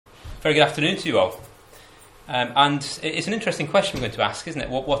Very good afternoon to you all. And it's an interesting question we're going to ask, isn't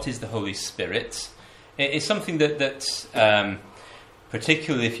it? What is the Holy Spirit? It's something that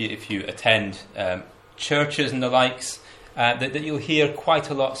particularly if you attend churches and the likes, that you'll hear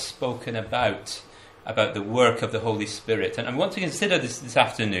quite a lot spoken about the work of the Holy Spirit. And I want to consider this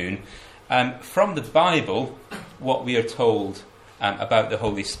afternoon, from the Bible, what we are told about the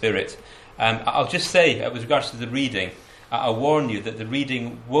Holy Spirit. I'll just say, with regards to the reading, I'll warn you that the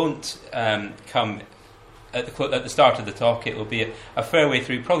reading won't come at the start of the talk. It will be a fair way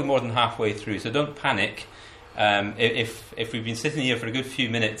through, probably more than halfway through, so don't panic. If we've been sitting here for a good few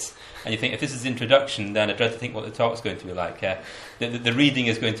minutes and you think, if this is the introduction, then I dread to think what the talk's going to be like. The reading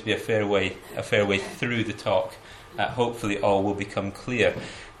is going to be a fair way through the talk. Hopefully all will become clear.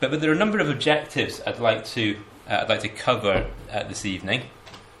 But there are a number of objectives I'd like to cover this evening.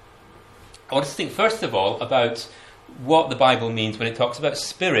 I want to think first of all about what the Bible means when it talks about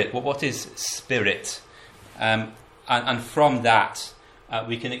spirit. What is spirit? And from that,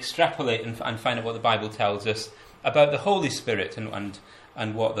 we can extrapolate and find out what the Bible tells us about the Holy Spirit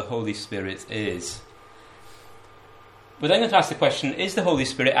and what the Holy Spirit is. We're then going to ask the question, is the Holy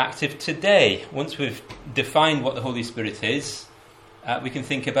Spirit active today? Once we've defined what the Holy Spirit is, we can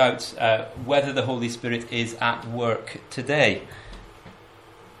think about whether the Holy Spirit is at work today.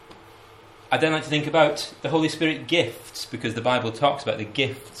 I'd then like to think about the Holy Spirit gifts, because the Bible talks about the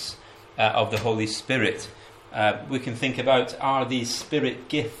gifts of the Holy Spirit. We can think about, are these Spirit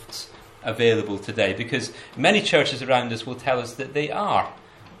gifts available today? Because many churches around us will tell us that they are,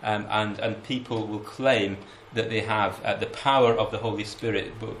 and people will claim that they have the power of the Holy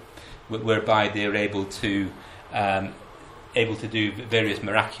Spirit, whereby they are able to do various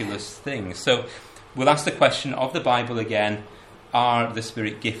miraculous things. So we'll ask the question of the Bible again, are the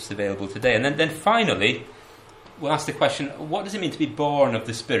Spirit gifts available today? And then finally, we'll ask the question, what does it mean to be born of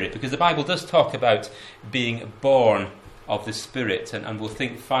the Spirit? Because the Bible does talk about being born of the Spirit, and we'll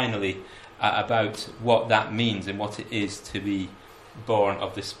think finally about what that means and what it is to be born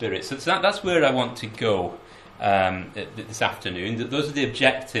of the Spirit. So that's where I want to go this afternoon. Those are the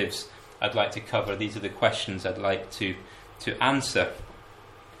objectives I'd like to cover. These are the questions I'd like to answer.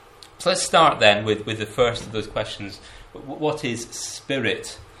 So let's start then with the first of those questions. What is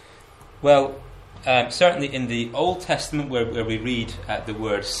spirit? Well, certainly in the Old Testament, where we read the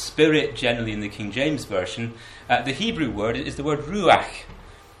word spirit, generally in the King James Version, the Hebrew word is the word ruach.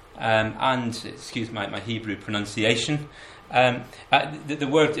 And, excuse my Hebrew pronunciation, the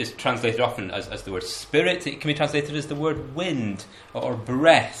word is translated often as the word spirit. It can be translated as the word wind or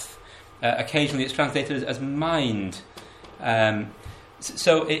breath. Occasionally it's translated as mind.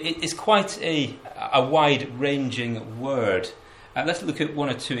 So it's quite a wide-ranging word. Let's look at one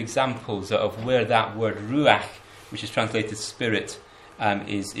or two examples of where that word ruach, which is translated spirit,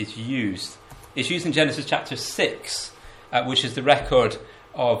 is used. It's used in Genesis chapter 6, which is the record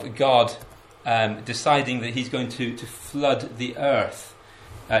of God deciding that he's going to flood the earth.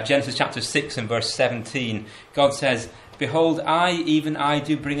 Genesis chapter 6 and verse 17, God says, "Behold, I, even I,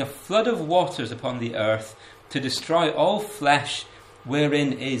 do bring a flood of waters upon the earth to destroy all flesh,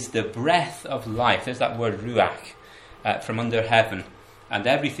 wherein is the breath of life." There's that word ruach, from under heaven, and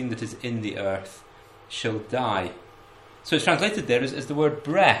everything that is in the earth shall die. So it's translated there as the word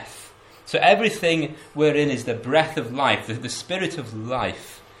breath. So everything wherein is the breath of life, the spirit of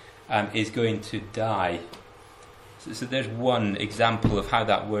life, is going to die. So there's one example of how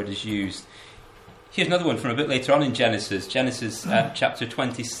that word is used. Here's another one from a bit later on in Genesis chapter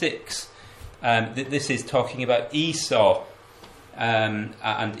 26. This is talking about Esau. And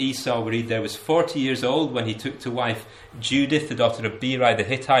Esau, we read, there was 40 years old when he took to wife Judith, the daughter of Beri the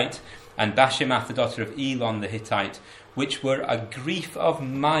Hittite, and Bashemath, the daughter of Elon the Hittite, which were a grief of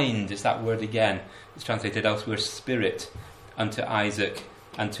mind. It's that word again. It's translated elsewhere, spirit, unto Isaac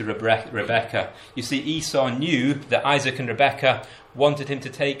and to Rebekah. You see, Esau knew that Isaac and Rebekah wanted him to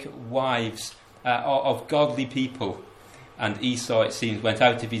take wives of godly people, and Esau, it seems, went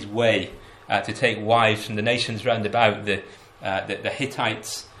out of his way to take wives from the nations round about, the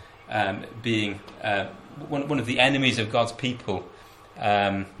Hittites being one of the enemies of God's people.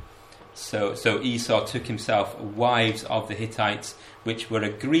 So Esau took himself wives of the Hittites, which were a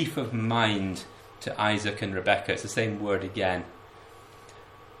grief of mind to Isaac and Rebekah. It's the same word again.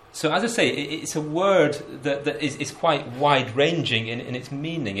 So as I say, it's a word that is quite wide-ranging in its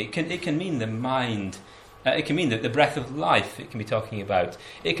meaning. It can mean the mind. It can mean the breath of life. It can be talking about.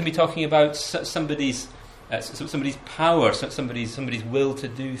 It can be talking about somebody's power, somebody's will to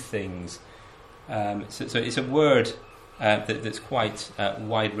do things. So it's a word that's quite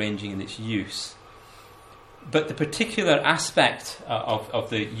wide-ranging in its use. But the particular aspect of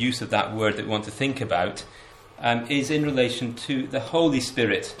the use of that word that we want to think about is in relation to the Holy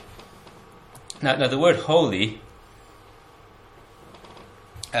Spirit. Now the word holy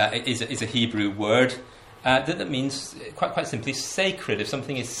is a Hebrew word that means, quite simply, sacred. If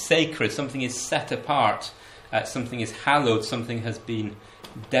something is sacred, something is set apart, something is hallowed, something has been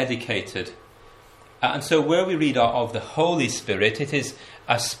dedicated. And so where we read of the Holy Spirit, it is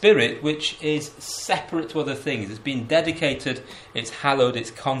a spirit which is separate to other things. It's been dedicated, it's hallowed, it's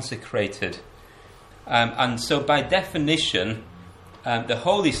consecrated. And so by definition, the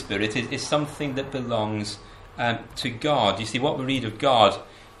Holy Spirit is something that belongs to God. You see, what we read of God,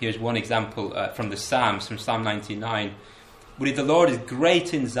 here's one example from the Psalms, from Psalm 99. We read, "The Lord is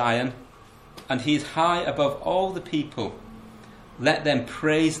great in Zion, and he is high above all the people. Let them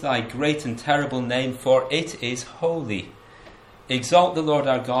praise thy great and terrible name, for it is holy. Exalt the Lord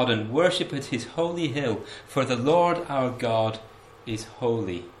our God and worship at his holy hill, for the Lord our God is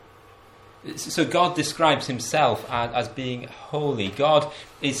holy." So God describes himself as being holy. God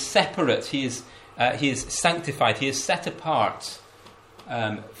is separate. He is sanctified. He is set apart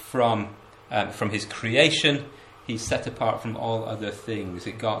from his creation. He's set apart from all other things.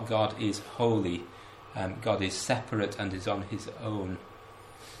 God is holy. God is separate and is on his own.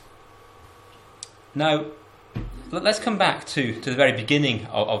 Now, let's come back to the very beginning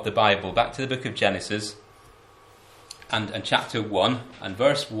of the Bible, back to the book of Genesis and chapter 1 and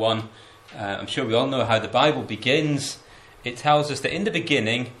verse 1. I'm sure we all know how the Bible begins. It tells us that in the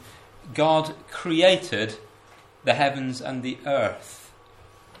beginning, God created the heavens and the earth.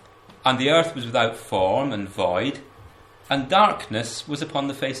 And the earth was without form and void, and darkness was upon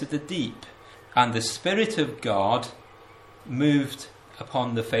the face of the deep. And the Spirit of God moved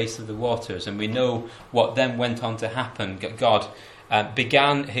upon the face of the waters. And we know what then went on to happen. God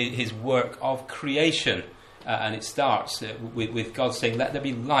began his work of creation. And it starts with God saying, "Let there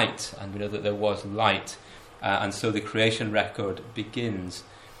be light." And we know that there was light. And so the creation record begins.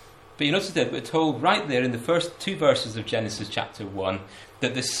 But you notice that we're told right there in the first 2 verses of Genesis chapter 1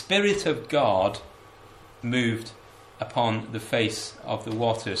 that the Spirit of God moved upon the face of the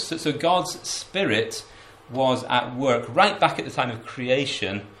waters. So God's Spirit was at work right back at the time of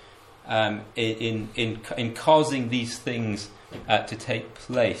creation in causing these things to take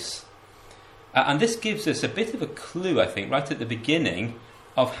place. And this gives us a bit of a clue, I think, right at the beginning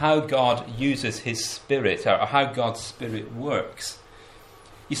of how God uses his Spirit, or how God's Spirit works.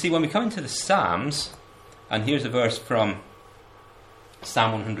 You see, when we come into the Psalms, and here's a verse from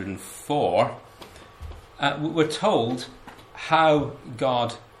Psalm 104, we're told how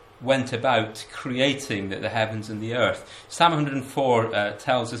God went about creating the heavens and the earth. Psalm 104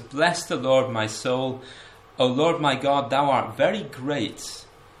 tells us, "Bless the Lord, my soul. O Lord my God, thou art very great.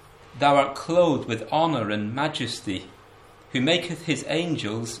 Thou art clothed with honour and majesty, who maketh his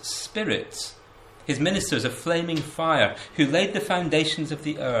angels spirits, his ministers a flaming fire, who laid the foundations of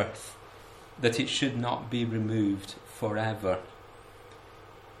the earth, that it should not be removed forever."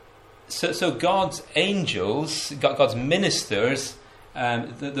 So God's angels, God's ministers,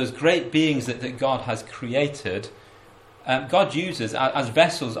 those great beings that God has created, God uses as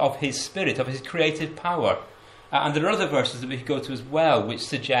vessels of his Spirit, of his creative power. And there are other verses that we could go to as well, which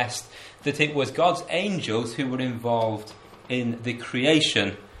suggest that it was God's angels who were involved in the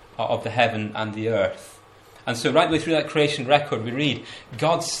creation of the heaven and the earth. And so right the way through that creation record we read,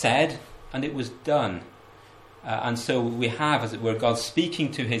 God said, and it was done. And so we have, as it were, God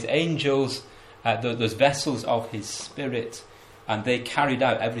speaking to his angels, those vessels of his Spirit, and they carried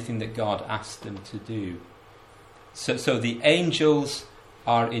out everything that God asked them to do. So the angels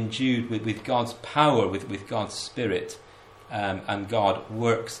are endued with God's power, with God's Spirit, and God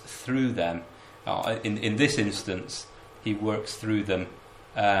works through them. In this instance, he works through them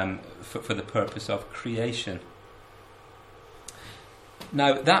for the purpose of creation.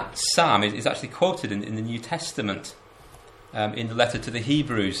 Now, that psalm is actually quoted in the New Testament, in the letter to the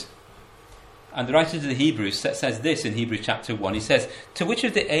Hebrews. And the writer to the Hebrews says this in Hebrews chapter 1. He says, "To which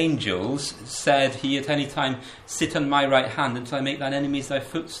of the angels said he at any time, Sit on my right hand until I make thine enemies thy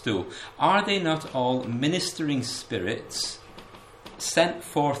footstool? Are they not all ministering spirits sent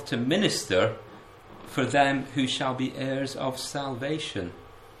forth to minister for them who shall be heirs of salvation?"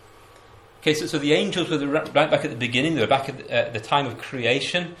 Okay, so the angels were right back at the beginning. They were back at the time of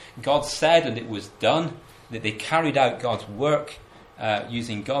creation. God said, and it was done. That they carried out God's work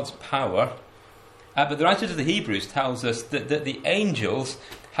using God's power. But the writer of the Hebrews tells us that the angels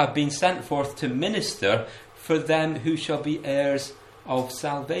have been sent forth to minister for them who shall be heirs of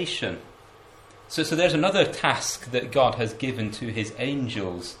salvation. So there's another task that God has given to his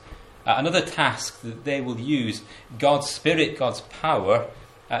angels. another task that they will use God's Spirit, God's power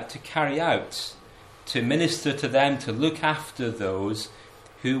to carry out, to minister to them, to look after those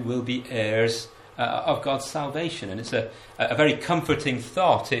who will be heirs of God's salvation. And it's a very comforting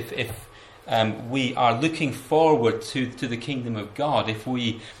thought if we are looking forward to the kingdom of God, if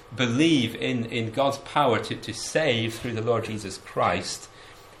we believe in God's power to save through the Lord Jesus Christ.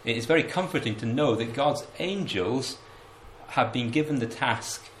 It is very comforting to know that God's angels have been given the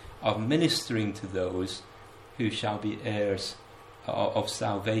task of ministering to those who shall be heirs of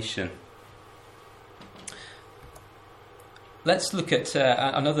salvation. Let's look at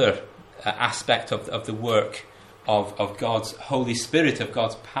another aspect of the work of God's Holy Spirit, of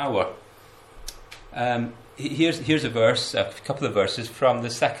God's power. Here's a verse, a couple of verses from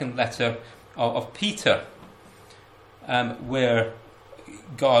the second letter of Peter, where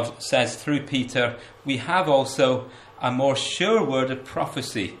God says through Peter, "We have also a more sure word of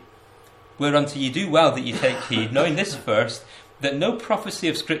prophecy, whereunto ye do well that ye take heed, knowing this first, that no prophecy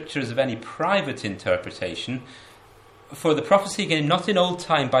of Scripture is of any private interpretation. For the prophecy came not in old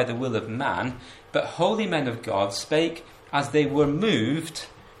time by the will of man, but holy men of God spake as they were moved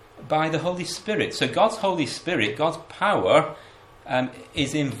by the Holy Spirit." So God's Holy Spirit, God's power,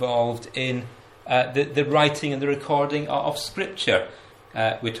 is involved in the writing and the recording of Scripture.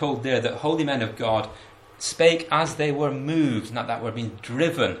 We're told there that holy men of God spake as they were moved, not that were being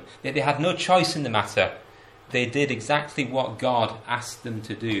driven. They had no choice in the matter. They did exactly what God asked them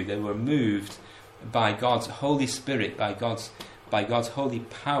to do. They were moved by God's Holy Spirit, by God's holy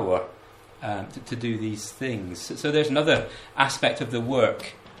power to do these things. So there's another aspect of the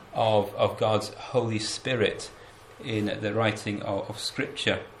work of God's Holy Spirit in the writing of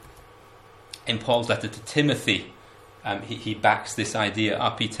Scripture. In Paul's letter to Timothy, he backs this idea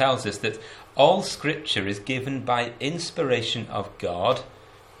up. He tells us that all Scripture is given by inspiration of God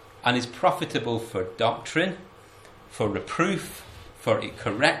and is profitable for doctrine, for reproof, for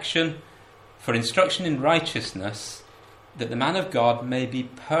correction, for instruction in righteousness, that the man of God may be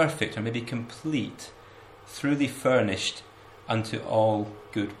perfect, or may be complete, truly furnished unto all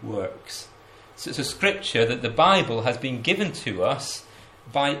good works. So it's a Scripture, that the Bible has been given to us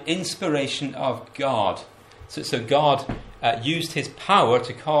by inspiration of God. So God used his power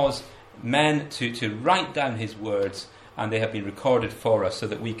to cause men to write down his words, and they have been recorded for us so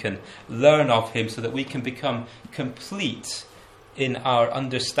that we can learn of him, so that we can become complete in our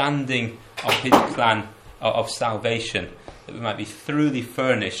understanding of his plan of salvation, that we might be thoroughly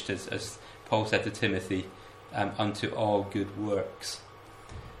furnished, as Paul said to Timothy, unto all good works.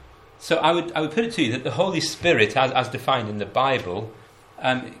 So I would put it to you that the Holy Spirit, as defined in the Bible,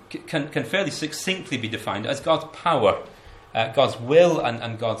 can fairly succinctly be defined as God's power, God's will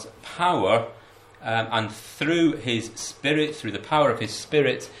and God's power, and through his Spirit, through the power of his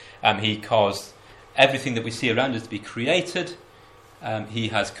Spirit, he caused everything that we see around us to be created. He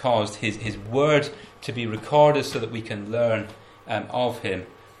has caused his word to be recorded so that we can learn of him.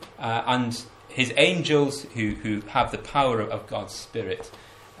 And his angels, who have the power of God's Spirit,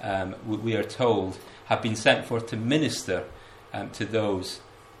 we are told, have been sent forth to minister to those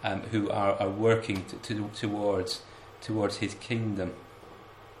who are working towards his kingdom.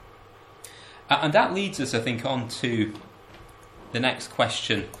 And that leads us, I think, on to the next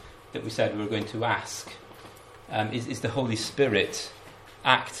question that we said we were going to ask. Is the Holy Spirit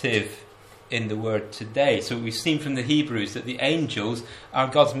active in the Word today? So we've seen from the Hebrews that the angels are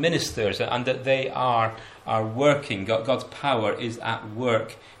God's ministers, and that they are working. God's power is at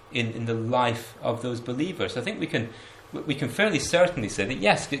work in the life of those believers. I think we can fairly certainly say that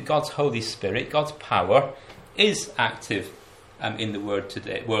yes, God's Holy Spirit, God's power, is active in the world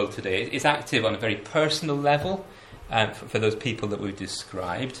today. It's active on a very personal level for those people that we've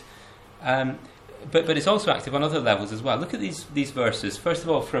described. But it's also active on other levels as well. Look at these verses. First of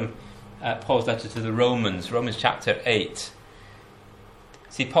all, from Paul's letter to the Romans chapter 8.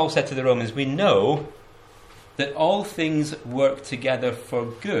 See, Paul said to the Romans, "We know that all things work together for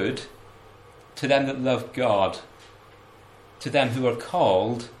good to them that love God, to them who are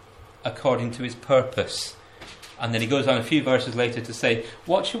called according to his purpose." And then he goes on a few verses later to say,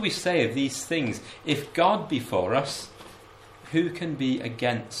 "What shall we say of these things? If God be for us, who can be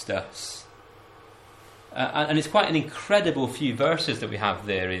against us?" And it's quite an incredible few verses that we have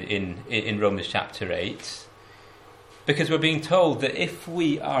there in Romans chapter 8, because we're being told that if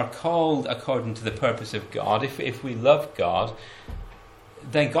we are called according to the purpose of God, if we love God,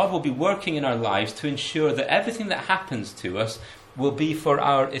 then God will be working in our lives to ensure that everything that happens to us will be for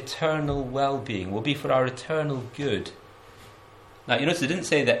our eternal well-being, will be for our eternal good. Now, you notice I didn't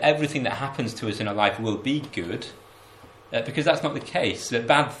say that everything that happens to us in our life will be good. because that's not the case.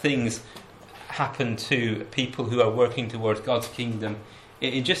 Bad things happen to people who are working towards God's kingdom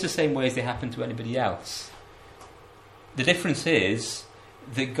in just the same way as they happen to anybody else. The difference is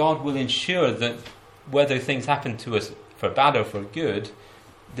that God will ensure that whether things happen to us for bad or for good,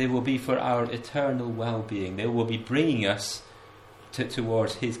 they will be for our eternal well-being. They will be bringing us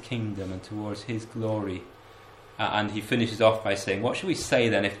towards his kingdom and towards his glory. And he finishes off by saying, what shall we say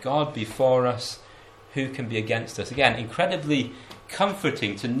then? If God be for us, who can be against us? Again, incredibly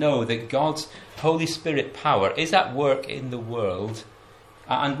comforting to know that God's Holy Spirit power is at work in the world.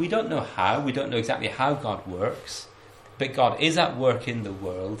 And we don't know how. We don't know exactly how God works. But God is at work in the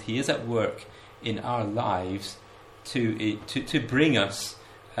world. He is at work in our lives to bring us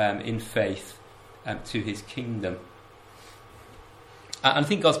in faith to his kingdom. And I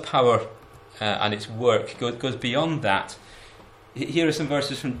think God's power and its work goes beyond that. Here are some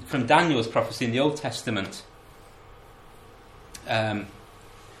verses from Daniel's prophecy in the Old Testament.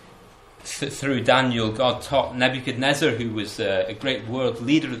 Through Daniel, God taught Nebuchadnezzar, who was a great world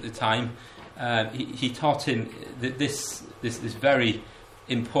leader at the time, he taught him this very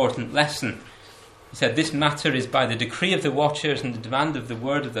important lesson. He said, "This matter is by the decree of the watchers and the demand of the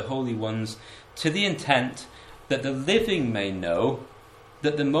word of the holy ones, to the intent that the living may know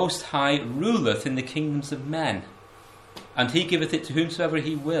that the Most High ruleth in the kingdoms of men, and he giveth it to whomsoever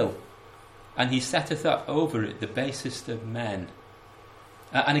he will, and he setteth up over it the basest of men."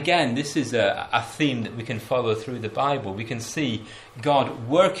 And again, this is a theme that we can follow through the Bible. We can see God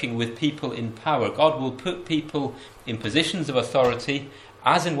working with people in power. God will put people in positions of authority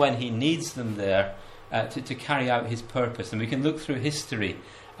as and when he needs them there to carry out his purpose. And we can look through history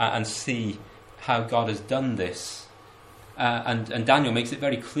and see how God has done this. And Daniel makes it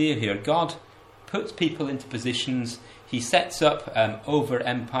very clear here. God puts people into positions. He sets up over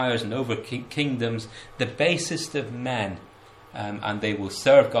empires and over kingdoms the basest of men. And they will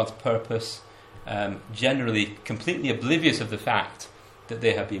serve God's purpose, generally completely oblivious of the fact that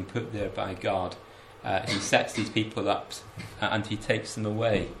they have been put there by God. He sets these people up and he takes them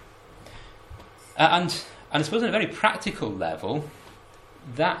away. And I suppose on a very practical level,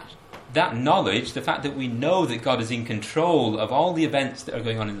 that knowledge, the fact that we know that God is in control of all the events that are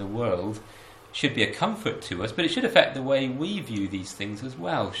going on in the world, should be a comfort to us, but it should affect the way we view these things as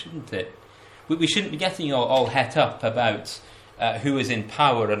well, shouldn't it? We shouldn't be getting all het up about who is in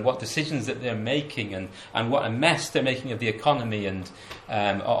power and what decisions that they're making and what a mess they're making of the economy and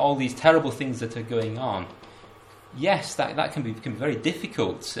all these terrible things that are going on. Yes, that can be very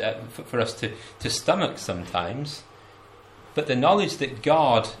difficult for us to stomach sometimes. But the knowledge that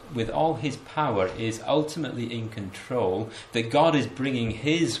God, with all his power, is ultimately in control, that God is bringing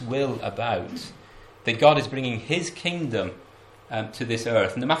his will about, that God is bringing his kingdom to this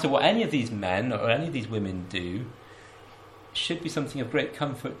earth, and no matter what any of these men or any of these women do, should be something of great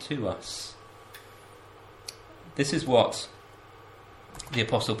comfort to us. This is what the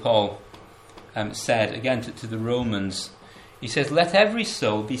Apostle Paul said again to the Romans. He says, "Let every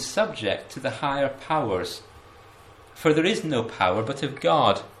soul be subject to the higher powers, for there is no power but of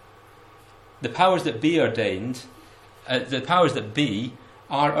God. The powers that be are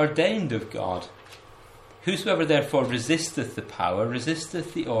ordained of God. Whosoever therefore resisteth the power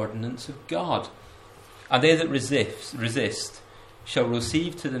resisteth the ordinance of God. And they that resist shall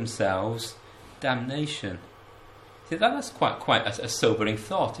receive to themselves damnation." See, that's quite a sobering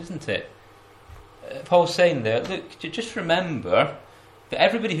thought, isn't it? Paul's saying there, look, just remember that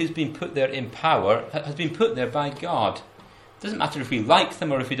everybody who's been put there in power has been put there by God. It doesn't matter if we like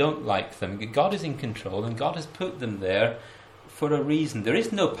them or if we don't like them. God is in control and God has put them there for a reason. There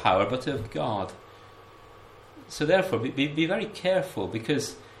is no power but of God. So therefore, be very careful,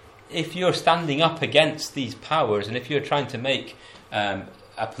 because if you're standing up against these powers and if you're trying to make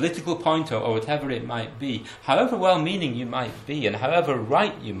a political point or whatever it might be, however well-meaning you might be and however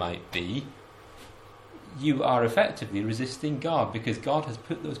right you might be, you are effectively resisting God, because God has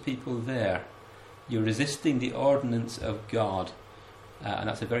put those people there. You're resisting the ordinance of God, and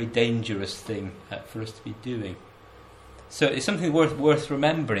that's a very dangerous thing for us to be doing. So it's something worth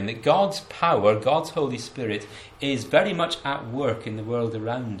remembering, that God's power, God's Holy Spirit, is very much at work in the world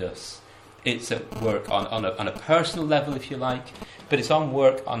around us. It's at work on a personal level, if you like, but it's at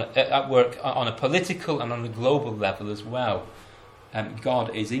work on a political and on a global level as well.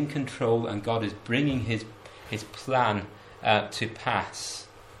 God is in control, and God is bringing his plan to pass,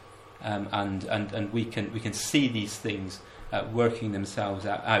 and we can see these things working themselves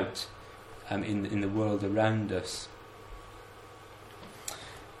out in the world around us.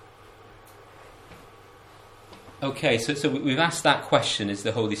 Okay, so we've asked that question: is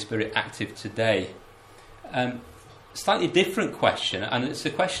the Holy Spirit active today? slightly different question, and it's a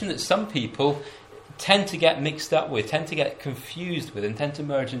question that some people tend to get mixed up with, tend to get confused with, and tend to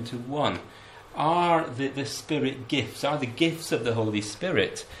merge into one. Are the Spirit gifts, are the gifts of the Holy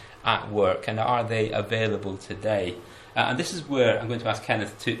Spirit at work, and are they available today? And this is where I'm going to ask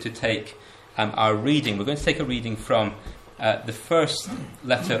Kenneth to take our reading. We're going to take a reading from the first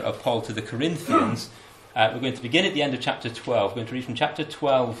letter of Paul to the Corinthians. We're going to begin at the end of chapter 12. We're going to read from chapter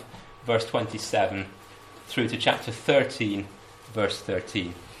 12, verse 27, through to chapter 13, verse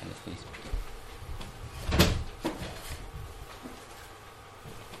 13. Kenneth, please.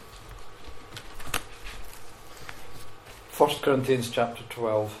 1 Corinthians chapter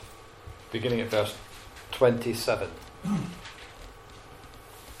 12, beginning at verse 27.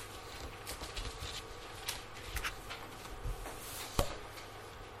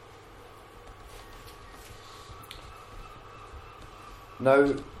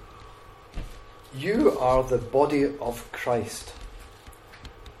 Now, you are the body of Christ,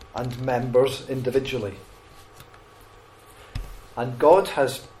 and members individually. And God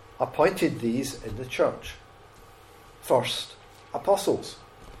has appointed these in the church. First, apostles.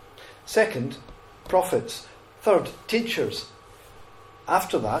 Second, prophets. Third, teachers.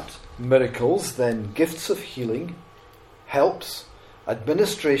 After that, miracles, then gifts of healing, helps,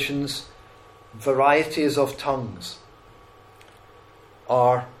 administrations, varieties of tongues.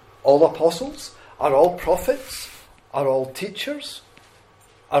 Are all apostles? Are all prophets? Are all teachers?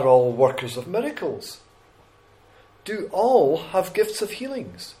 Are all workers of miracles? Do all have gifts of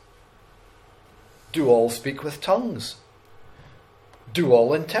healings? Do all speak with tongues? Do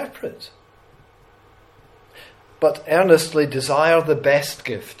all interpret? But earnestly desire the best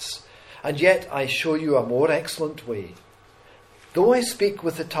gifts, and yet I show you a more excellent way. Though I speak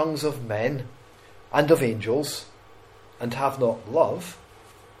with the tongues of men and of angels, and have not love,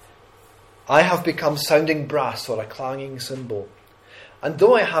 I have become sounding brass or a clanging cymbal. And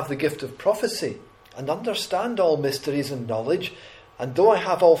though I have the gift of prophecy, and understand all mysteries and knowledge, and though I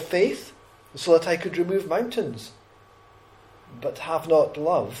have all faith, so that I could remove mountains, but have not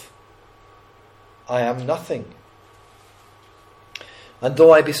love, I am nothing. And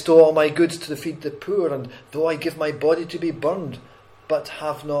though I bestow all my goods to feed the poor, and though I give my body to be burned, but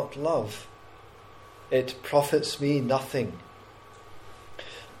have not love, it profits me nothing.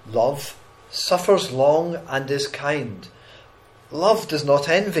 Love suffers long and is kind. Love does not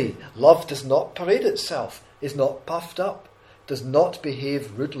envy. Love does not parade itself, is not puffed up, does not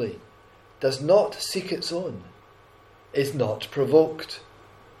behave rudely, does not seek its own, is not provoked,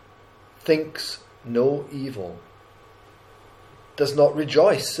 thinks no evil, does not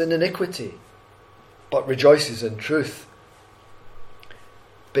rejoice in iniquity, but rejoices in truth,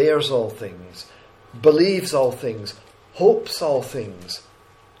 bears all things, believes all things, hopes all things,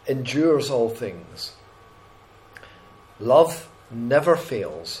 endures all things. Love never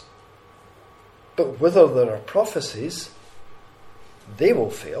fails, but whether there are prophecies, they will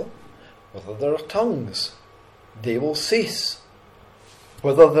fail. Whether there are tongues, they will cease.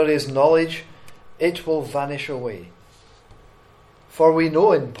 Whether there is knowledge, it will vanish away. For we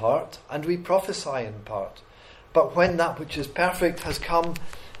know in part, and we prophesy in part. But when that which is perfect has come,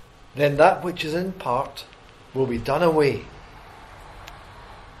 then that which is in part will be done away.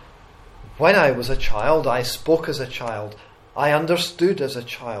 When I was a child, I spoke as a child. I understood as a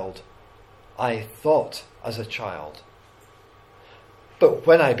child. I thought as a child. But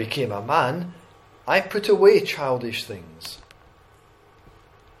when I became a man, I put away childish things.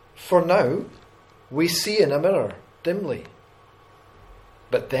 For now, we see in a mirror, dimly.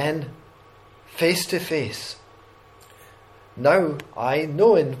 But then, face to face. Now I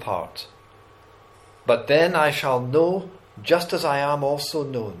know in part. But then I shall know just as I am also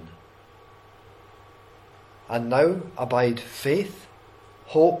known. And now abide faith,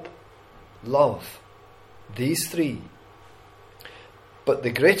 hope, love, these three. But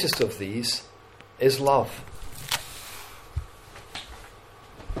the greatest of these is love.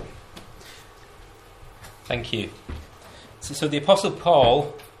 Thank you. So the Apostle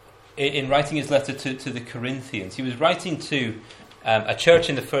Paul, in writing his letter to the Corinthians, he was writing to a church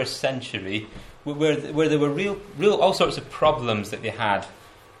in the first century where there were real all sorts of problems that they had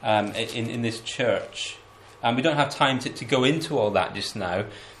in this church. And we don't have time to go into all that just now.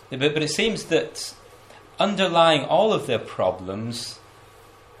 But it seems that underlying all of their problems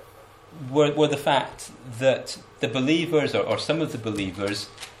were the fact that the believers, or some of the believers,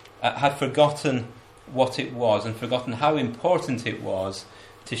 had forgotten what it was and forgotten how important it was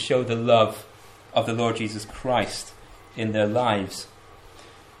to show the love of the Lord Jesus Christ in their lives.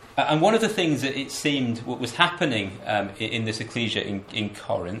 And one of the things that it seemed what was happening in this ecclesia in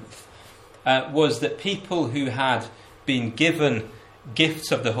Corinth was that people who had been given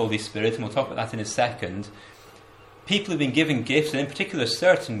gifts of the Holy Spirit, and we'll talk about that in a second, people who have been given gifts, and in particular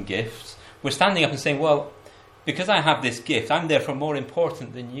certain gifts, were standing up and saying, well, because I have this gift, I'm therefore more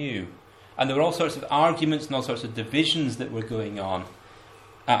important than you. And there were all sorts of arguments and all sorts of divisions that were going on.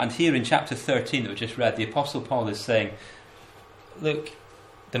 And here in chapter 13 that we just read, the Apostle Paul is saying, look,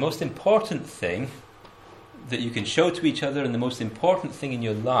 the most important thing that you can show to each other and the most important thing in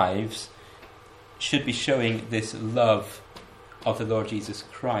your lives should be showing this love of the Lord Jesus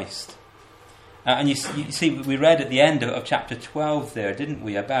Christ. And you see, we read at the end of chapter 12 there, didn't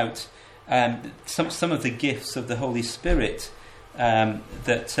we, about some of the gifts of the Holy Spirit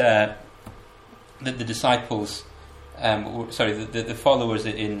that the disciples, the followers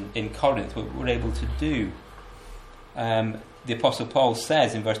in Corinth were able to do. The Apostle Paul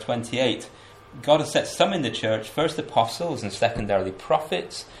says in verse 28, God has set some in the church, first apostles and secondarily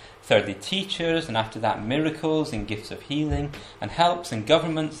prophets, thirdly teachers, and after that miracles and gifts of healing and helps and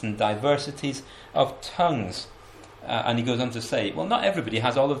governments and diversities of tongues. And he goes on to say, well, not everybody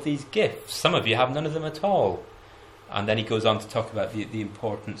has all of these gifts. Some of you have none of them at all. And then he goes on to talk about the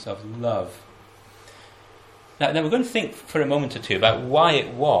importance of love. Now we're going to think for a moment or two about why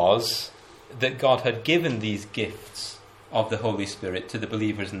it was that God had given these gifts of the Holy Spirit to the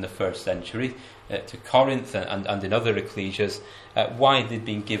believers in the first century, to Corinth and in other ecclesias, why they'd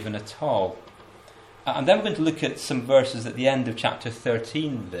been given at all. And then we're going to look at some verses at the end of chapter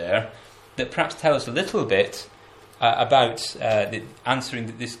 13 there that perhaps tell us a little bit about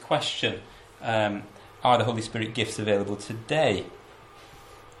answering this question, are the Holy Spirit gifts available today?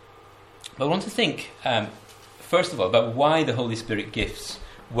 But I want to think, first of all, about why the Holy Spirit gifts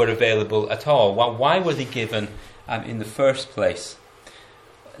were available at all. Why were they given in the first place?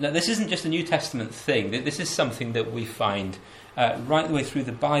 Now, this isn't just a New Testament thing. This is something that we find right the way through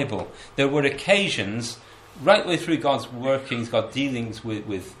the Bible. There were occasions, right the way through God's workings, God's dealings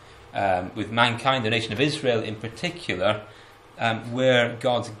with mankind, the nation of Israel in particular, where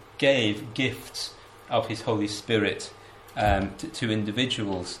God gave gifts of His Holy Spirit to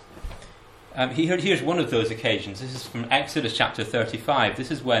individuals. Here's one of those occasions. This is from Exodus chapter 35.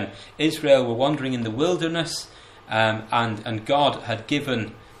 This is when Israel were wandering in the wilderness, and God had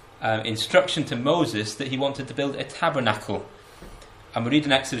given instruction to Moses that he wanted to build a tabernacle. And we read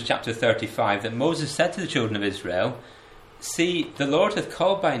in Exodus chapter 35 that Moses said to the children of Israel, "See, the Lord hath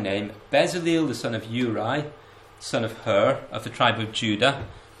called by name Bezaleel the son of Uri, son of Hur, of the tribe of Judah,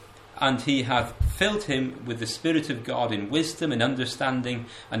 and he hath filled him with the Spirit of God in wisdom, in understanding,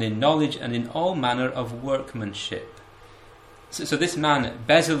 and in knowledge, and in all manner of workmanship." So this man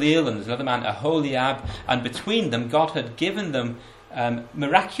Bezaleel, and there's another man Aholiab, and between them God had given them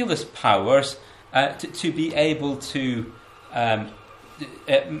miraculous powers to be able to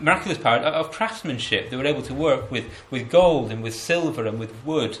miraculous power of craftsmanship. They were able to work with gold and with silver and with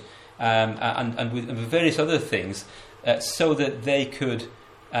wood and with various other things, so that they could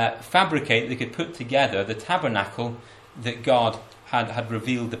fabricate, they could put together the tabernacle that God had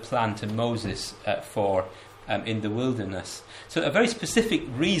revealed the plan to Moses for in the wilderness. So a very specific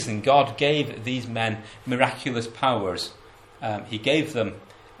reason God gave these men miraculous powers. He gave them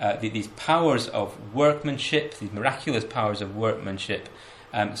these powers of workmanship, these miraculous powers of workmanship,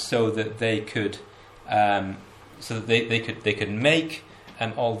 so that they could they could make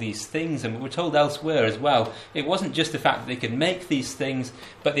all these things. And we're told elsewhere as well, it wasn't just the fact that they could make these things,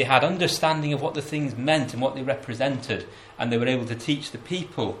 but they had understanding of what the things meant and what they represented, and they were able to teach the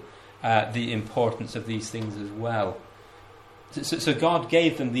people the importance of these things as well. So God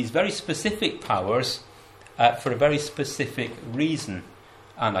gave them these very specific powers for a very specific reason,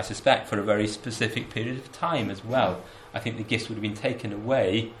 and I suspect for a very specific period of time as well. I think the gifts would have been taken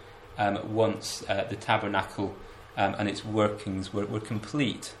away once the tabernacle and its workings were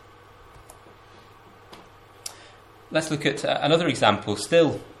complete. Let's look at another example,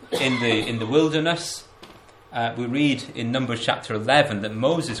 still in the wilderness. We read in Numbers chapter 11 that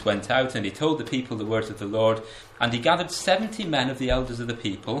Moses went out and he told the people the words of the Lord, and he gathered 70 men of the elders of the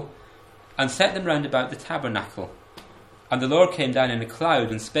people and set them round about the tabernacle. And the Lord came down in a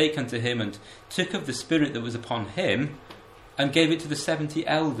cloud and spake unto him, and took of the Spirit that was upon him and gave it to the 70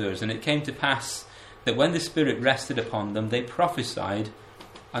 elders. And it came to pass that when the Spirit rested upon them, they prophesied,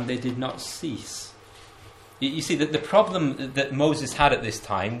 and they did not cease. You see, that the problem that Moses had at this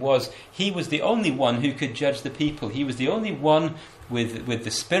time was he was the only one who could judge the people. He was the only one with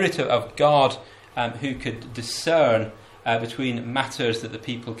the Spirit of God who could discern between matters that the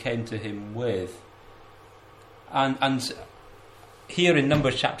people came to him with. And here in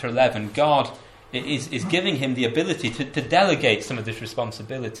Numbers chapter 11, God is giving him the ability to delegate some of this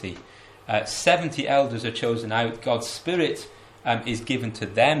responsibility. 70 elders are chosen out. God's Spirit is given to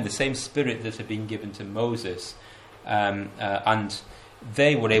them, the same Spirit that had been given to Moses. And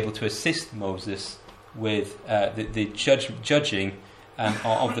they were able to assist Moses with the judging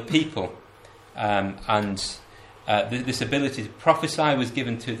of the people. This ability to prophesy was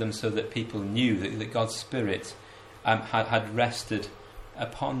given to them so that people knew that God's Spirit had rested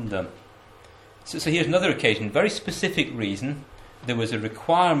upon them. So here's another occasion, very specific reason. There was a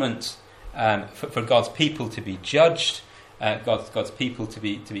requirement for God's people to be judged, God's people to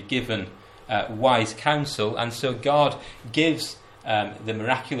be given wise counsel, and so God gives the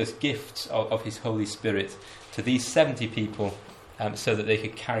miraculous gifts of His Holy Spirit to these 70 people so that they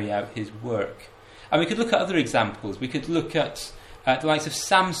could carry out His work. And we could look at other examples. We could look at the likes of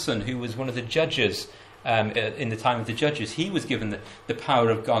Samson, who was one of the judges in the time of the judges. He was given the power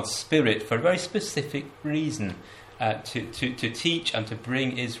of God's Spirit for a very specific reason, to teach and to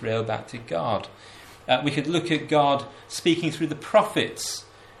bring Israel back to God. We could look at God speaking through the prophets.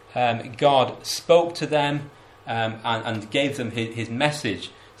 God spoke to them and gave them his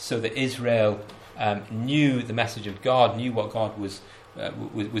message so that Israel knew the message of God, knew what God was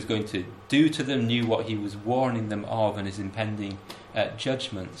going to do to them, knew what He was warning them of and His impending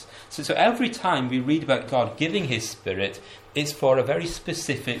judgments. So every time we read about God giving His Spirit, it's for a very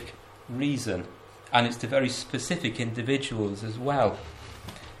specific reason, and it's to very specific individuals as well.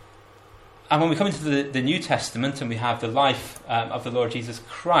 And when we come into the New Testament and we have the life of the Lord Jesus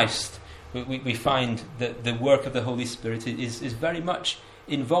Christ, we find that the work of the Holy Spirit is very much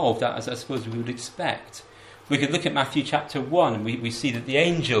involved, as I suppose we would expect. We could look at Matthew chapter 1, and we see that the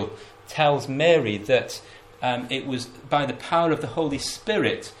angel tells Mary that it was by the power of the Holy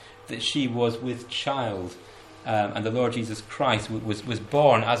Spirit that she was with child, and the Lord Jesus Christ was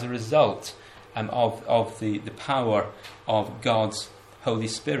born as a result of the power of God's Holy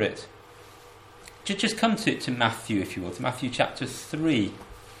Spirit. Just come to Matthew, if you will, to Matthew chapter 3.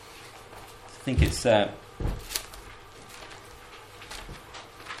 I think it's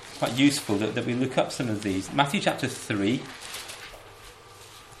quite useful that we look up some of these. Matthew chapter 3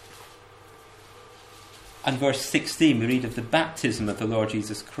 and verse 16, we read of the baptism of the Lord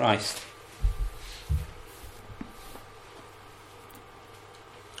Jesus Christ.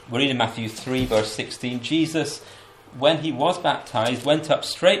 We read in Matthew 3 verse 16, Jesus, when He was baptized, went up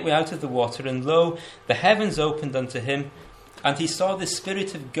straightway out of the water, and lo, the heavens opened unto Him, and He saw the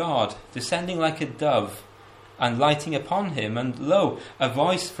Spirit of God descending like a dove, and lighting upon Him, and lo, a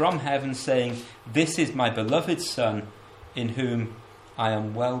voice from heaven saying, This is my beloved Son, in whom I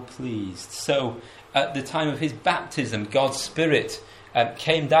am well pleased. So, at the time of His baptism, God's Spirit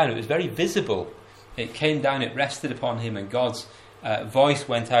came down. It was very visible. It came down, it rested upon Him, and God's voice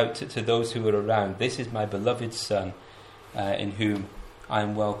went out to those who were around. This is my beloved Son, in whom I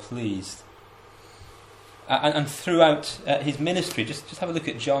am well pleased. And throughout His ministry, just have a look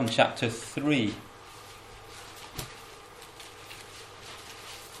at John chapter 3.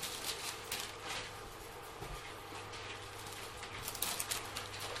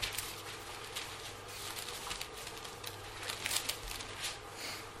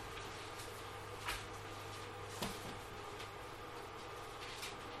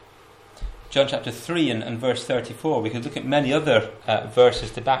 John chapter 3 and verse 34. We could look at many other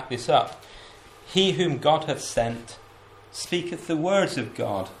verses to back this up. He whom God hath sent speaketh the words of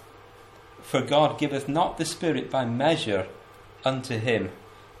God, for God giveth not the Spirit by measure unto him.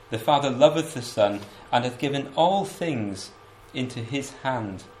 The Father loveth the Son, and hath given all things into His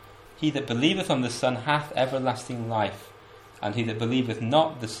hand. He that believeth on the Son hath everlasting life, and he that believeth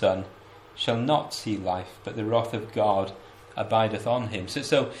not the Son shall not see life, but the wrath of God abideth on him.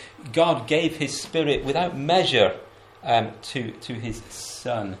 So God gave His Spirit without measure to His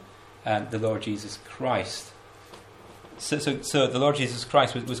Son, the Lord Jesus Christ. So the Lord Jesus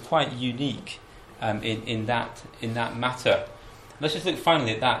Christ was quite unique in that matter. Let's just look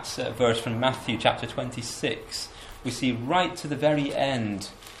finally at that verse from Matthew chapter 26. We see right to the very end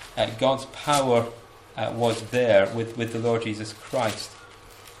God's power was there with the Lord Jesus Christ.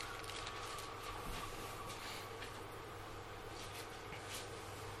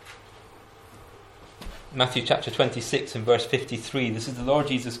 Matthew chapter 26 and verse 53. This is the Lord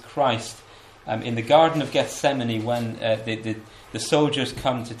Jesus Christ in the Garden of Gethsemane when the soldiers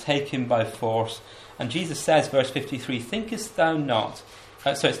come to take Him by force. And Jesus says, verse 53, Thinkest thou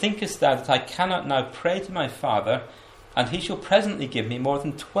that I cannot now pray to my Father, and He shall presently give me more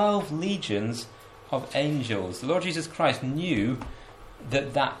than 12 legions of angels? The Lord Jesus Christ knew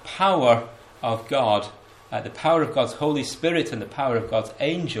that power of God, the power of God's Holy Spirit and the power of God's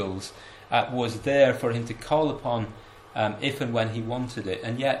angels was there for Him to call upon if and when He wanted it.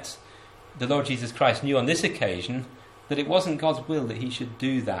 And yet the Lord Jesus Christ knew on this occasion that it wasn't God's will that he should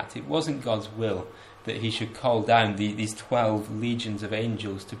do that. It wasn't God's will that he should call down these 12 legions of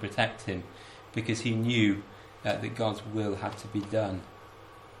angels to protect him, because he knew that God's will had to be done.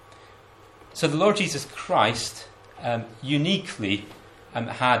 So the Lord Jesus Christ uniquely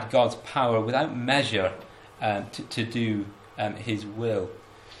had God's power without measure to do his will.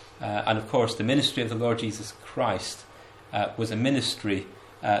 And of course the ministry of the Lord Jesus Christ was a ministry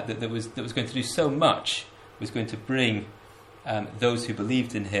that was going to do so much, was going to bring those who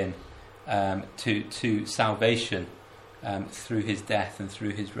believed in him to salvation through his death and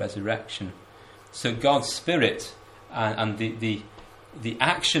through his resurrection. So God's Spirit and the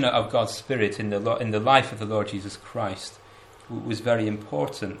action of God's Spirit in the life of the Lord Jesus Christ was very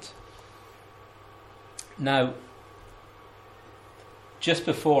important. Now, just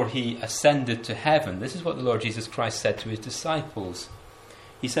before he ascended to heaven, this is what the Lord Jesus Christ said to his disciples.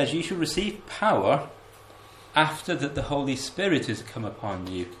 He says, "You shall receive power after that the Holy Spirit is come upon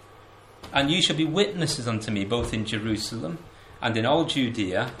you. And you shall be witnesses unto me, both in Jerusalem, and in all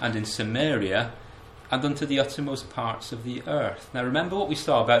Judea, and in Samaria, and unto the uttermost parts of the earth." Now remember what we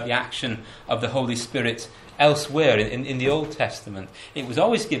saw about the action of the Holy Spirit elsewhere in the Old Testament. It was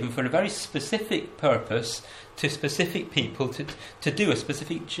always given for a very specific purpose, to specific people, to do a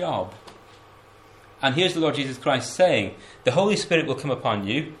specific job. And here's the Lord Jesus Christ saying, the Holy Spirit will come upon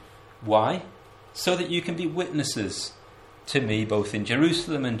you. Why? So that you can be witnesses to me, both in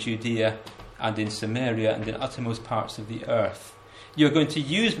Jerusalem and Judea, and in Samaria, and in uttermost parts of the earth. You're going to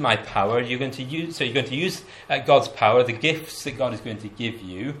use my power. You're going to use God's power, the gifts that God is going to give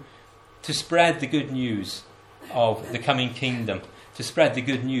you, to spread the good news of the coming kingdom, to spread the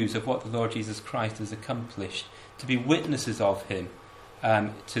good news of what the Lord Jesus Christ has accomplished, to be witnesses of him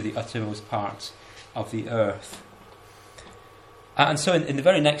to the uttermost parts of the earth. And so in the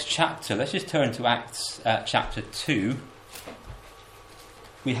very next chapter, let's just turn to Acts chapter 2.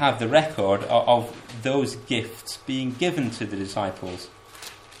 We have the record of those gifts being given to the disciples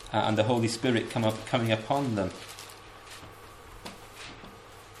and the Holy Spirit coming upon them.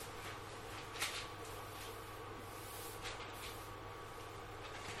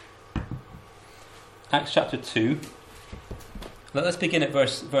 Acts chapter 2. Let's begin at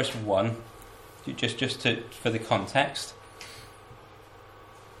verse 1, just for the context.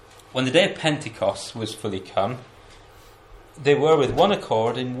 When the day of Pentecost was fully come, they were with one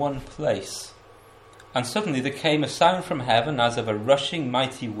accord in one place. And suddenly there came a sound from heaven as of a rushing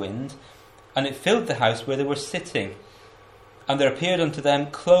mighty wind, and it filled the house where they were sitting. And there appeared unto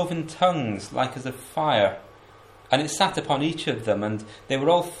them cloven tongues like as of fire, and it sat upon each of them, and they were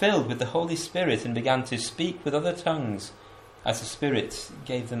all filled with the Holy Spirit, and began to speak with other tongues, as the Spirit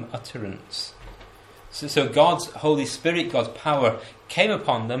gave them utterance. So God's Holy Spirit, God's power, came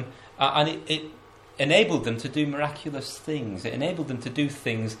upon them, and it enabled them to do miraculous things. It enabled them to do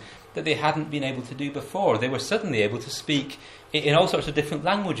things that they hadn't been able to do before. They were suddenly able to speak in all sorts of different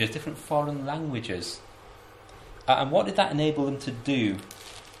languages, different foreign languages. And what did that enable them to do?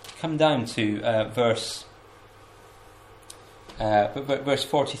 Come down to verse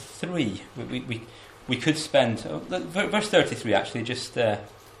 43. We could spend verse 33 actually, just to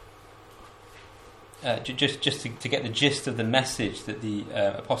get the gist of the message that the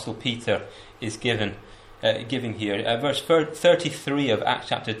Apostle Peter is giving here. Verse 33 of Acts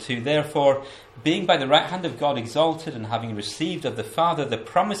chapter 2. Therefore, being by the right hand of God exalted, and having received of the Father the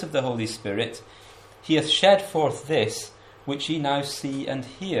promise of the Holy Spirit, he hath shed forth this which ye now see and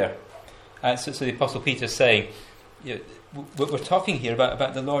hear. So the Apostle Peter is saying, we're talking here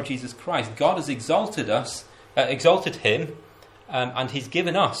about the Lord Jesus Christ. God has exalted him, and he's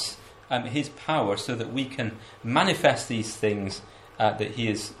given us his power so that we can manifest these things that he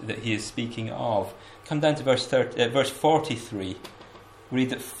is speaking of. Come down to verse 43. Read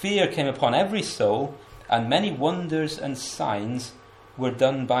that fear came upon every soul, and many wonders and signs were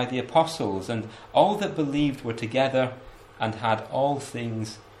done by the apostles, and all that believed were together and had all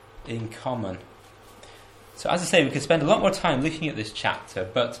things in common. So as I say, we could spend a lot more time looking at this chapter,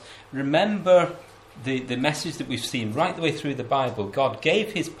 but remember the message that we've seen right the way through the Bible. God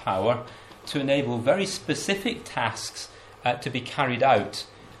gave his power to enable very specific tasks to be carried out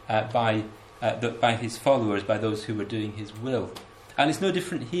by his followers, by those who were doing his will. And it's no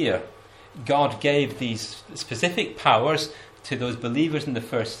different here. God gave these specific powers to those believers in the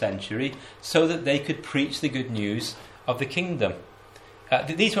first century so that they could preach the good news of the kingdom.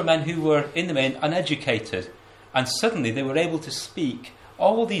 These were men who were, in the main, uneducated, and suddenly they were able to speak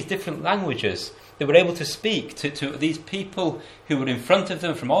all these different languages. They were able to speak to these people who were in front of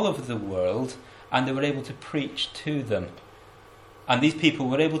them from all over the world, and they were able to preach to them. And these people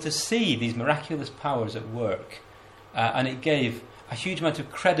were able to see these miraculous powers at work. And it gave a huge amount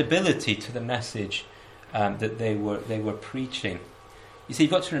of credibility to the message that they were preaching. You see,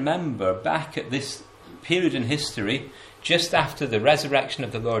 you've got to remember, back at this period in history, just after the resurrection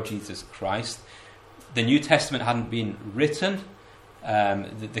of the Lord Jesus Christ, the New Testament hadn't been written,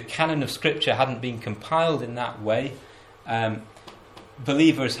 the canon of Scripture hadn't been compiled in that way.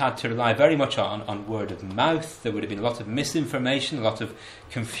 Believers had to rely very much on word of mouth. There would have been a lot of misinformation, a lot of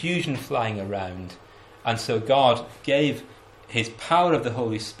confusion flying around. And so God gave his power of the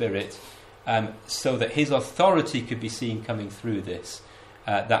Holy Spirit so that his authority could be seen coming through this.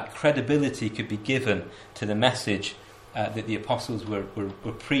 That credibility could be given to the message that the apostles were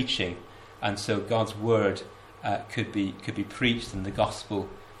preaching. And so God's word could be preached and the gospel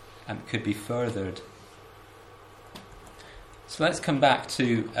could be furthered. So let's come back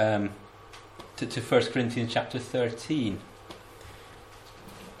to 1 Corinthians chapter 13.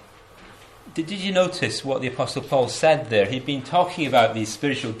 Did you notice what the Apostle Paul said there? He'd been talking about these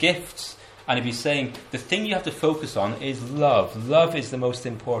spiritual gifts, and he'd be saying the thing you have to focus on is love. Love is the most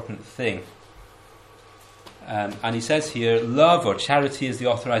important thing. And he says here, love, or charity as the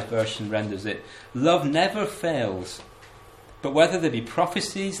Authorized Version renders it, love never fails, but whether there be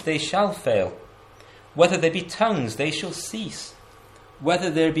prophecies, they shall fail. Whether there be tongues, they shall cease. Whether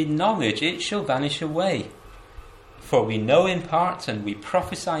there be knowledge, it shall vanish away. For we know in part, and we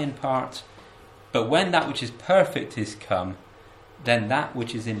prophesy in part, but when that which is perfect is come, then that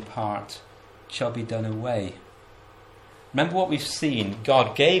which is in part shall be done away. Remember what we've seen.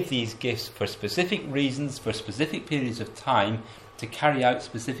 God gave these gifts for specific reasons, for specific periods of time, to carry out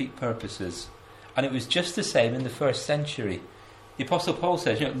specific purposes. And it was just the same in the first century. The Apostle Paul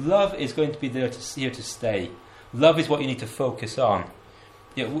says, love is going to be here to stay. Love is what you need to focus on.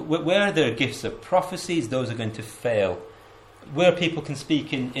 Where there are gifts of prophecies, those are going to fail. Where people can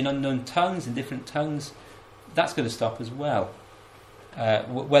speak in unknown tongues, in different tongues, that's going to stop as well.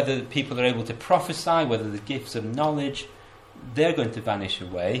 Whether people are able to prophesy, whether the gifts of knowledge, they're going to vanish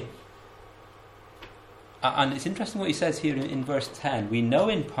away. And it's interesting what he says here in verse 10. We know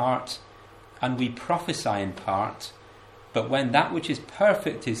in part, and we prophesy in part, but when that which is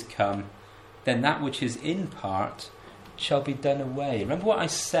perfect is come, then that which is in part shall be done away. Remember what I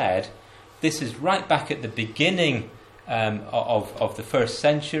said? This is right back at the beginning of the first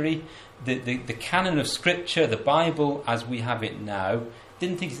century. The canon of Scripture, the Bible as we have it now,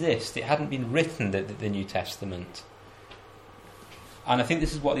 didn't exist. It hadn't been written, the New Testament. And I think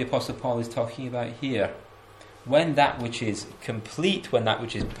this is what the Apostle Paul is talking about here. When that which is complete, when that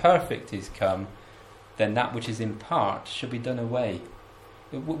which is perfect is come, then that which is in part shall be done away.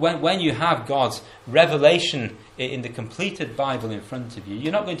 When you have God's revelation in the completed Bible in front of you,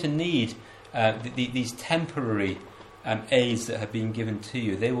 you're not going to need these temporary aids that have been given to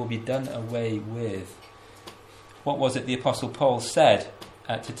you. They will be done away with. What was it the Apostle Paul said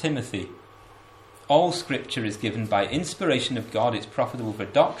to Timothy? All Scripture is given by inspiration of God. It's profitable for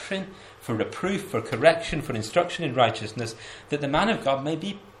doctrine, for reproof, for correction, for instruction in righteousness, that the man of God may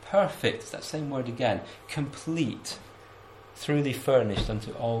be perfect. It's that same word again. Complete. Truly furnished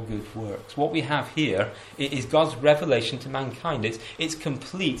unto all good works. What we have here is God's revelation to mankind. It's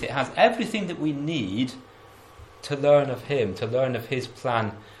complete. It has everything that we need to learn of him, to learn of his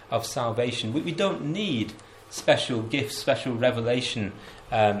plan of salvation. We don't need special gifts, special revelation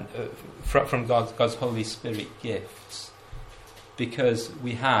from God's Holy Spirit gifts, because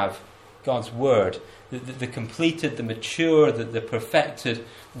we have God's Word, the completed, the mature, the perfected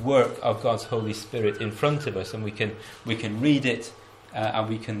work of God's Holy Spirit in front of us, and we can read it and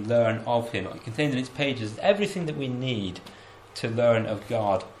we can learn of him. It contains in its pages everything that we need to learn of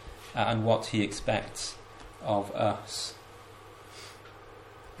God and what he expects of us.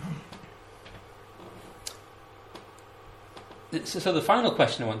 So the final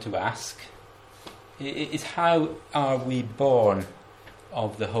question I want to ask is, how are we born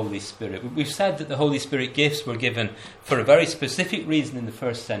of the Holy Spirit? We've said that the Holy Spirit gifts were given for a very specific reason in the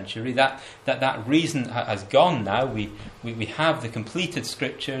first century. That reason has gone now. We have the completed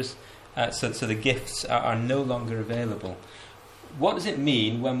Scriptures, so the gifts are no longer available. What does it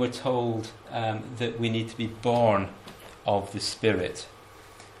mean when we're told that we need to be born of the Spirit?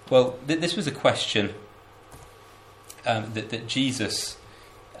 Well, this was a question that Jesus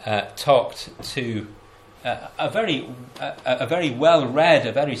talked to a very well-read,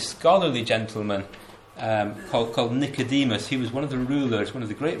 a very scholarly gentleman called Nicodemus. He was one of the rulers, one of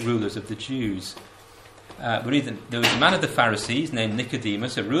the great rulers of the Jews. There was a man of the Pharisees named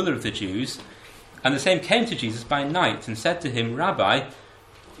Nicodemus, a ruler of the Jews, and the same came to Jesus by night and said to him, "Rabbi,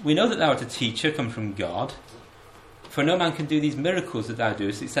 we know that thou art a teacher come from God, For no man can do these miracles that thou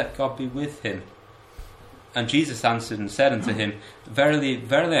doest, except God be with him. And Jesus answered and said unto him, Verily,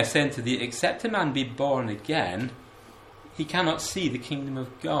 verily, I say unto thee, except a man be born again, he cannot see the kingdom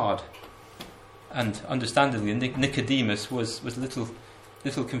of God. And understandably, Nicodemus was a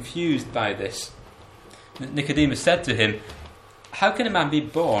little confused by this. Nicodemus said to him, How can a man be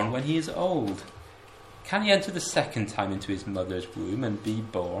born when he is old? Can he enter the second time into his mother's womb and be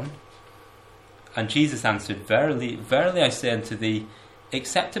born? And Jesus answered, Verily, verily, I say unto thee,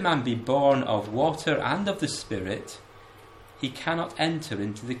 except a man be born of water and of the Spirit, he cannot enter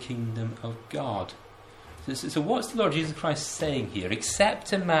into the kingdom of God. So what's the Lord Jesus Christ saying here?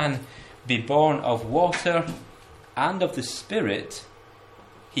 Except a man be born of water and of the Spirit,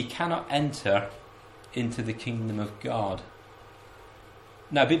 he cannot enter into the kingdom of God.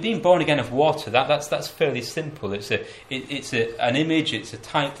 Now, being born again of water, that's fairly simple. It's an image, it's a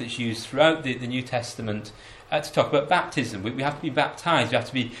type that's used throughout the New Testament to talk about baptism. We have to be baptised, we have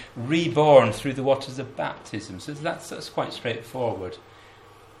to be reborn through the waters of baptism. So that's quite straightforward.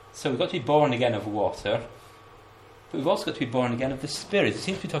 So we've got to be born again of water, but we've also got to be born again of the Spirit. It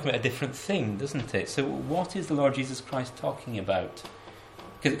seems to be talking about a different thing, doesn't it? So what is the Lord Jesus Christ talking about?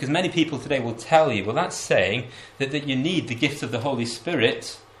 Because many people today will tell you, well, that's saying that you need the gift of the Holy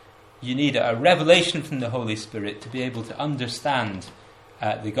Spirit. You need a revelation from the Holy Spirit to be able to understand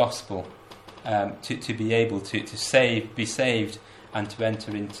the gospel, to be able to be saved and to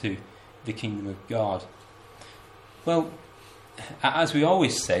enter into the kingdom of God. Well, as we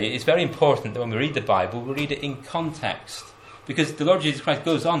always say, it's very important that when we read the Bible, we read it in context. Because the Lord Jesus Christ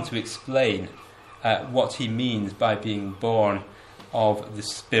goes on to explain what he means by being born of the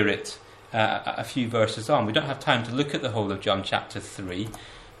Spirit a few verses on. We don't have time to look at the whole of John chapter 3,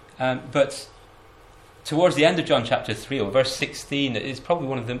 but towards the end of John chapter 3, or verse 16, is probably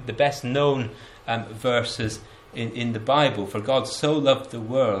one of the best known verses in the Bible. For God so loved the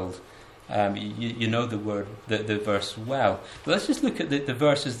world. You know the verse well. But let's just look at the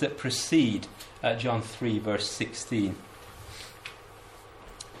verses that precede John 3 verse 16.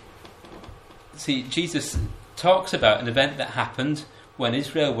 See, Jesus talks about an event that happened when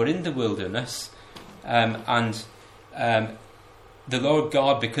Israel were in the wilderness, and the Lord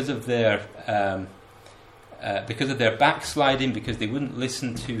God, because of their backsliding, because they wouldn't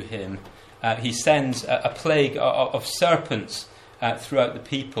listen to him, he sends a plague of serpents throughout the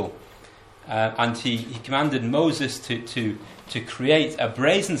people, and he commanded Moses to create a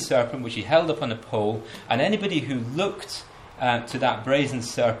brazen serpent which he held up on a pole, and anybody who looked to that brazen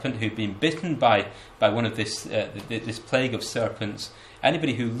serpent, who'd been bitten by one of this plague of serpents,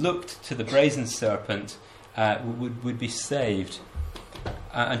 anybody who looked to the brazen serpent would be saved.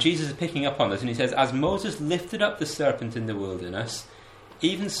 And Jesus is picking up on this, and he says, As Moses lifted up the serpent in the wilderness,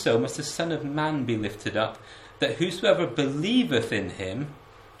 even so must the Son of Man be lifted up, that whosoever believeth in him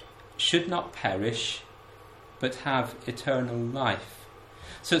should not perish, but have eternal life.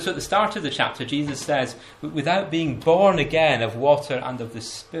 So at the start of the chapter, Jesus says, without being born again of water and of the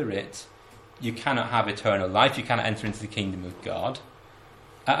Spirit, you cannot have eternal life, you cannot enter into the kingdom of God.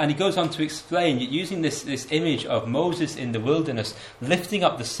 And he goes on to explain, using this image of Moses in the wilderness, lifting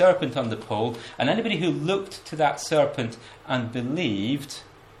up the serpent on the pole, and anybody who looked to that serpent and believed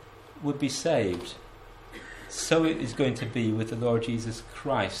would be saved. So it is going to be with the Lord Jesus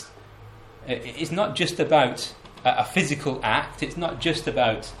Christ. It's not just about a physical act, it's not just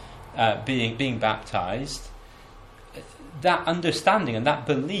about being baptised. That understanding and that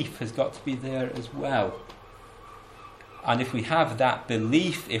belief has got to be there as well. And if we have that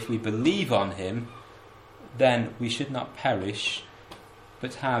belief, if we believe on him, then we should not perish,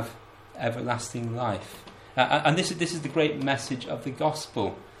 but have everlasting life. And this is the great message of the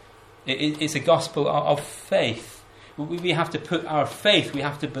gospel. It's a gospel of faith. We have to put our faith, we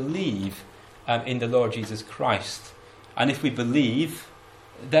have to believe in the Lord Jesus Christ. And if we believe,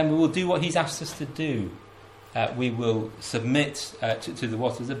 then we will do what he's asked us to do. We will submit to the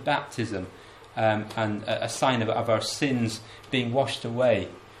waters of baptism, and a sign of our sins being washed away,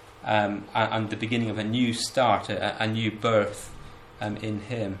 and the beginning of a new start, a new birth in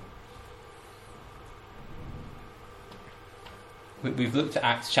him. We've looked at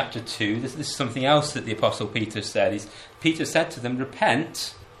Acts chapter 2. This is something else that the Apostle Peter said. Peter said to them,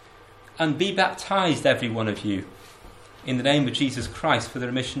 Repent and be baptized, every one of you, in the name of Jesus Christ, for the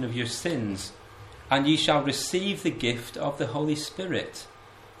remission of your sins, and ye shall receive the gift of the Holy Spirit.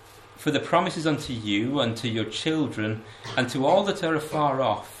 For the promise is unto you, and to your children, and to all that are afar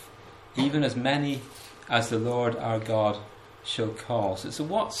off, even as many as the Lord our God shall call. So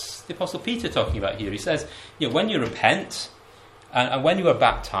what's the Apostle Peter talking about here? He says, when you repent, and when you are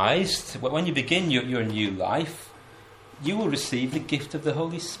baptized, when you begin your new life, you will receive the gift of the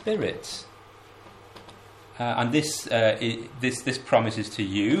Holy Spirit. And this promise is to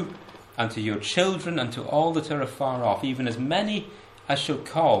you, and to your children, and to all that are afar off, even as many as shall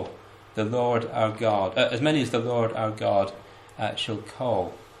call the Lord our God, as many as the Lord our God shall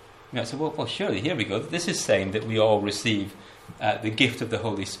call. So, well, surely, here we go. This is saying that we all receive the gift of the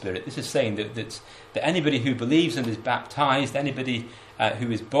Holy Spirit. This is saying that anybody who believes and is baptized, anybody who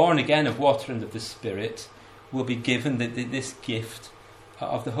is born again of water and of the Spirit, will be given this gift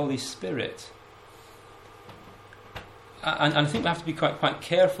of the Holy Spirit. And I think we have to be quite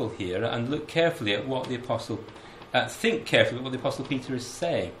careful here and look carefully at what the Apostle, think carefully at what the Apostle Peter is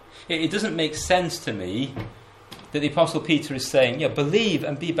saying. It doesn't make sense to me that the Apostle Peter is saying, believe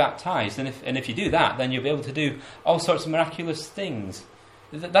and be baptized, and if you do that, then you'll be able to do all sorts of miraculous things.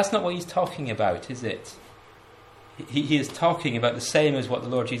 That's not what he's talking about, is it? He is talking about the same as what the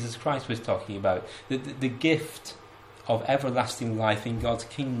Lord Jesus Christ was talking about, the gift of everlasting life in God's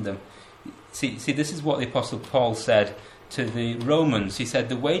kingdom. See, this is what the Apostle Paul said to the Romans. He said,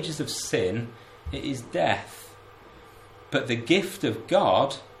 the wages of sin is death, but the gift of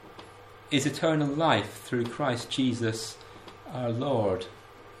God is eternal life through Christ Jesus our Lord.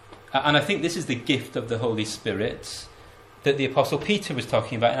 And I think this is the gift of the Holy Spirit that the Apostle Peter was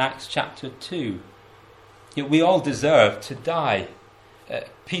talking about in Acts chapter 2. We all deserve to die.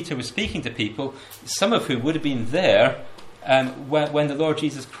 Peter was speaking to people, some of whom would have been there when the Lord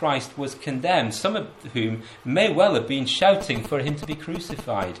Jesus Christ was condemned, some of whom may well have been shouting for him to be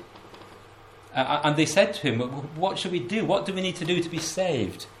crucified. And they said to him, what should we do? What do we need to do to be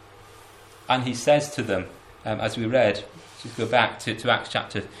saved? And he says to them, as we read, just go back to Acts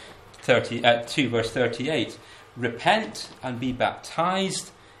chapter 2, verse 38, repent and be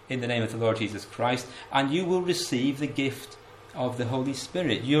baptized in the name of the Lord Jesus Christ, and you will receive the gift of the Holy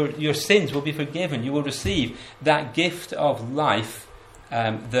Spirit. Your sins will be forgiven. You will receive that gift of life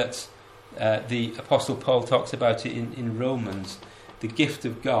that the Apostle Paul talks about it in Romans. The gift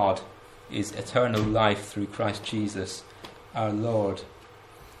of God is eternal life through Christ Jesus our Lord.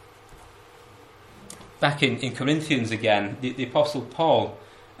 Back in Corinthians again, the Apostle Paul,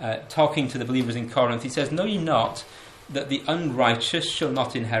 talking to the believers in Corinth, he says, know ye not that the unrighteous shall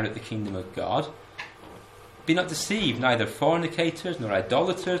not inherit the kingdom of God? Be not deceived, neither fornicators, nor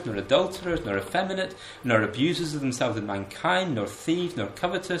idolaters, nor adulterers, nor effeminate, nor abusers of themselves of mankind, nor thieves, nor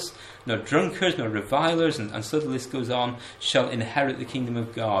covetous, nor drunkards, nor revilers, and so the list goes on, shall inherit the kingdom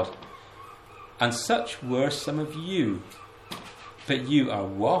of God. And such were some of you. But you are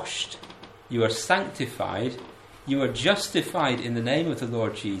washed, you are sanctified, you are justified in the name of the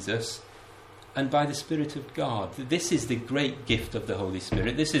Lord Jesus, and by the Spirit of God. This is the great gift of the Holy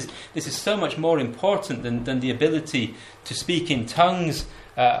Spirit. This is so much more important than the ability to speak in tongues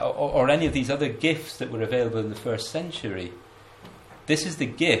or any of these other gifts that were available in the first century. This is the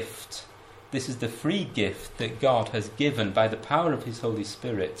gift, this is the free gift that God has given by the power of his Holy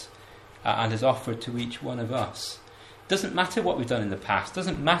Spirit and has offered to each one of us. Doesn't matter what we've done in the past.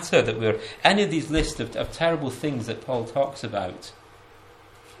 Doesn't matter that we're any of these lists of terrible things that Paul talks about.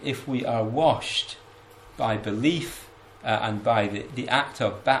 If we are washed by belief and by the act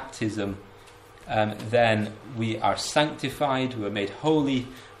of baptism, then we are sanctified, we are made holy,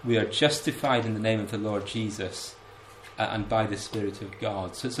 we are justified in the name of the Lord Jesus and by the Spirit of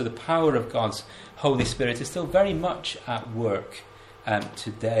God. So the power of God's Holy Spirit is still very much at work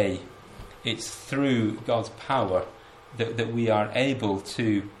today. It's through God's power that we are able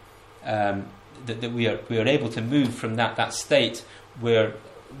to that we are able to move from that state where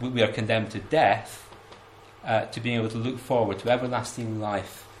we are condemned to death to being able to look forward to everlasting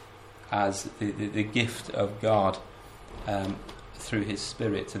life as the gift of God through his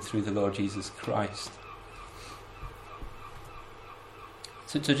Spirit and through the Lord Jesus Christ.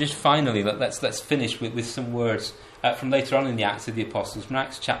 So just finally, let's finish with some words from later on in the Acts of the Apostles, from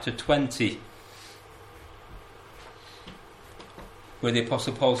Acts chapter 20, where the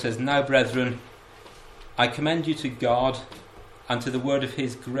Apostle Paul says, Now, brethren, I commend you to God and to the word of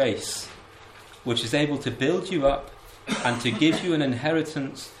his grace, which is able to build you up and to give you an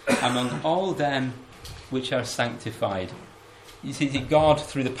inheritance among all them which are sanctified. You see, God,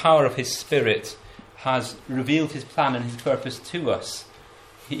 through the power of his Spirit, has revealed his plan and his purpose to us.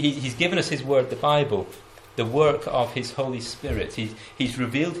 He's given us his word, the Bible, the work of his Holy Spirit. He's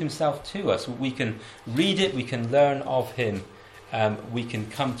revealed himself to us. We can read it, we can learn of him, we can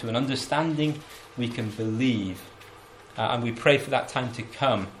come to an understanding, we can believe. And we pray for that time to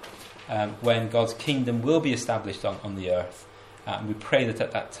come when God's kingdom will be established on the earth. And we pray that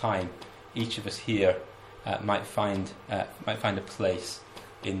at that time each of us here might find a place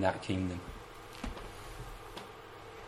in that kingdom.